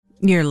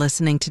You're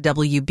listening to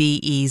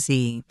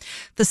WBEZ.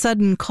 The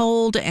sudden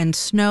cold and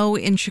snow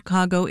in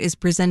Chicago is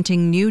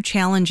presenting new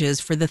challenges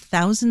for the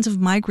thousands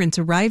of migrants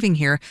arriving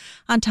here,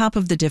 on top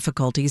of the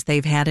difficulties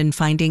they've had in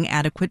finding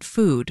adequate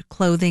food,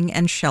 clothing,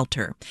 and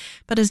shelter.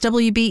 But as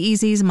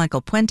WBEZ's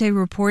Michael Puente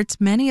reports,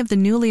 many of the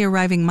newly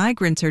arriving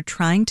migrants are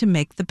trying to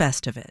make the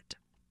best of it.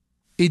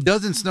 It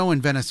doesn't snow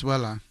in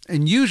Venezuela,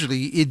 and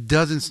usually it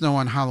doesn't snow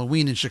on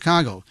Halloween in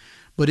Chicago.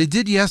 But it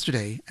did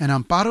yesterday, and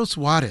Amparo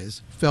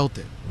Suarez felt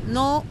it.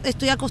 No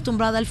estoy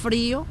acostumbrada al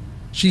frío.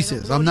 She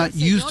says, I'm not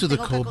used to the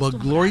cold, but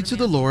glory to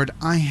the Lord,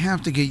 I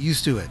have to get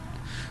used to it.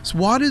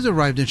 Suarez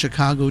arrived in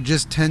Chicago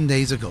just 10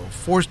 days ago,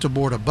 forced to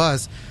board a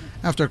bus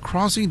after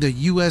crossing the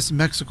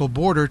U.S.-Mexico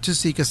border to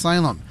seek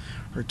asylum.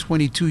 Her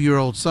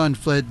 22-year-old son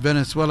fled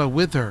Venezuela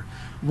with her.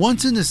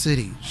 Once in the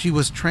city, she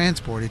was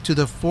transported to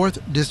the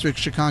 4th District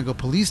Chicago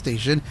Police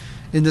Station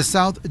in the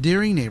South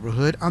Deering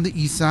neighborhood on the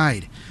east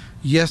side.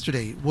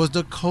 Yesterday was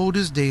the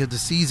coldest day of the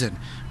season,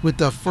 with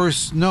the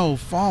first snow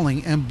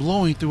falling and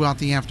blowing throughout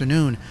the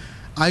afternoon.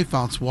 I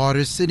found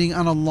Suarez sitting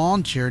on a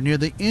lawn chair near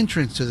the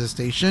entrance to the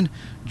station,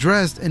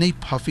 dressed in a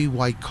puffy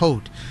white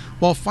coat.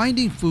 While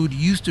finding food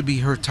used to be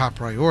her top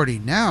priority,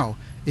 now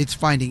it's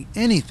finding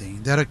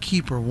anything that'll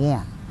keep her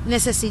warm.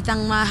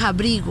 Necesitan más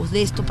abrigos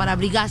de esto para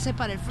abrigarse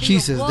para el frío. She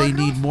says they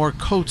need more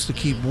coats to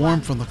keep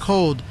warm from the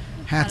cold,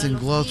 hats and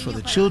gloves for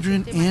the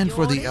children and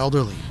for the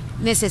elderly.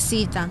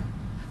 Necesitan.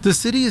 The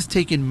city has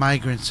taken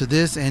migrants to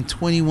this and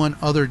 21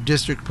 other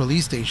district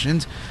police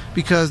stations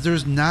because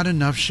there's not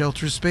enough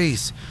shelter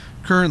space.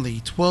 Currently,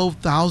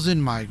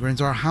 12,000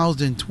 migrants are housed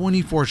in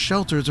 24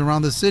 shelters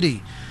around the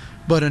city,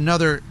 but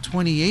another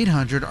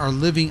 2,800 are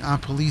living on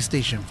police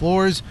station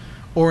floors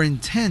or in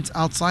tents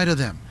outside of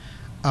them.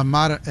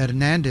 Amara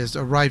Hernandez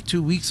arrived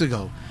 2 weeks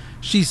ago.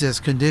 She says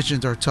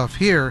conditions are tough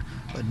here,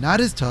 but not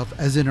as tough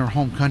as in her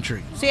home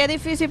country. Sí, es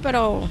difícil,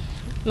 pero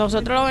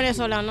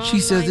she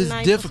says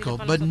it's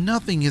difficult, but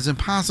nothing is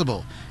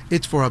impossible.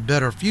 It's for a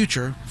better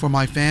future for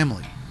my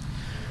family.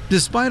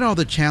 Despite all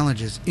the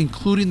challenges,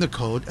 including the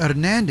cold,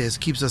 Hernandez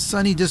keeps a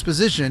sunny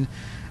disposition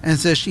and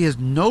says she has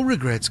no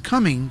regrets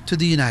coming to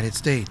the United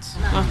States.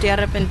 I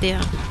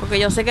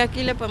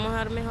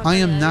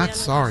am not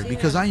sorry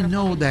because I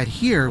know that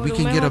here we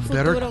can get a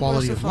better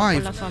quality of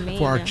life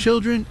for our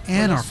children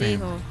and our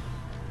family.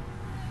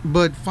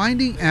 But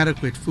finding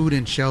adequate food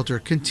and shelter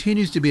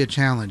continues to be a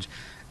challenge.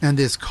 And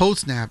this cold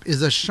snap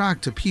is a shock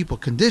to people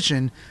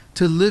conditioned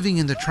to living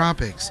in the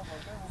tropics.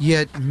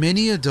 Yet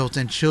many adults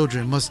and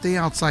children must stay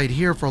outside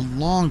here for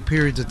long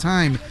periods of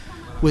time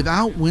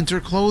without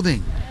winter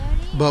clothing.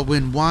 But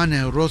when Juan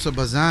and Rosa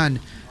Bazan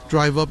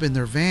drive up in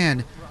their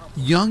van,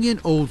 young and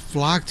old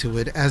flock to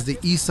it as the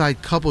East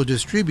Side couple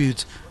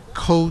distributes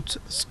coats,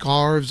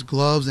 scarves,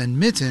 gloves, and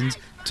mittens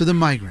to the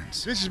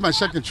migrants. This is my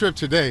second trip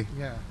today.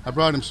 Yeah. I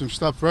brought him some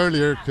stuff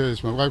earlier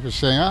because my wife was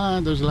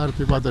saying, there's a lot of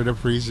people out there that are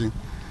freezing.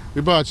 We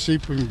bought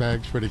sleeping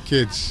bags for the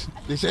kids.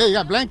 They say, hey, you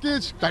got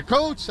blankets? Got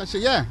coats? I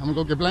said, yeah, I'm going to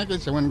go get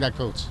blankets. I went and got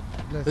coats.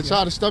 That's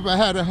all the stuff I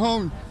had at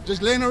home,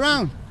 just laying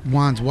around.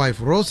 Juan's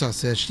wife, Rosa,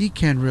 says she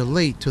can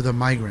relate to the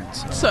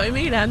migrants. Soy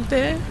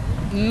migrante.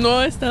 No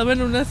he estado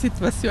en una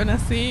situación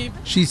así.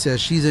 She says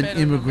she's an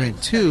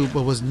immigrant too,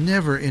 but was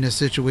never in a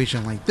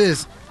situation like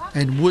this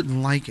and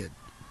wouldn't like it.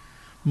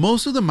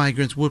 Most of the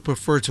migrants would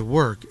prefer to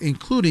work,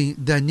 including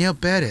Daniel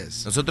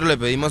Perez. Nosotros le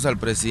pedimos al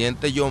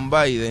presidente John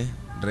Biden,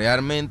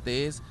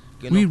 realmente es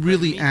we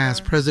really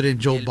asked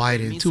President Joe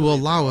Biden to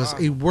allow us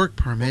a work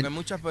permit.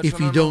 If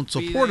you don't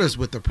support us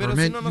with the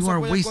permit, you are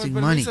wasting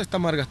money.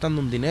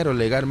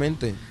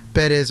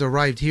 Perez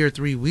arrived here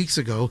 3 weeks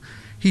ago.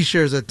 He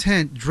shares a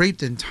tent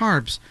draped in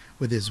tarps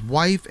with his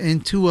wife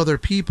and 2 other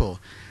people.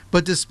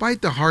 But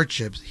despite the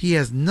hardships, he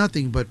has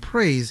nothing but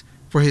praise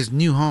for his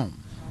new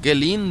home. Qué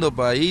lindo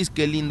país,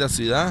 qué linda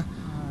ciudad.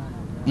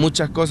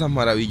 Muchas cosas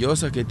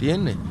maravillosas que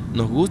tiene.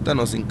 Nos gusta,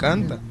 nos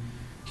encanta.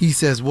 He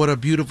says, what a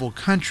beautiful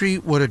country,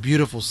 what a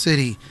beautiful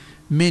city.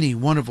 Many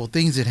wonderful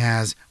things it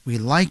has. We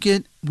like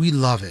it, we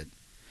love it.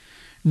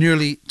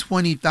 Nearly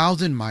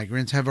 20,000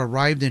 migrants have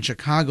arrived in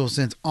Chicago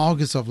since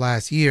August of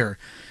last year,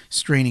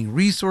 straining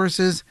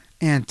resources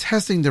and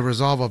testing the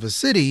resolve of a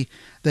city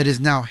that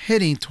is now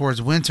heading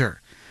towards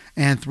winter.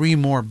 And 3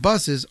 more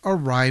buses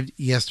arrived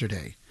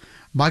yesterday.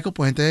 Michael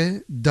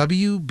Puente,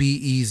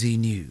 WBEZ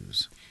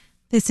News.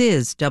 This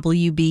is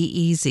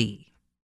WBEZ.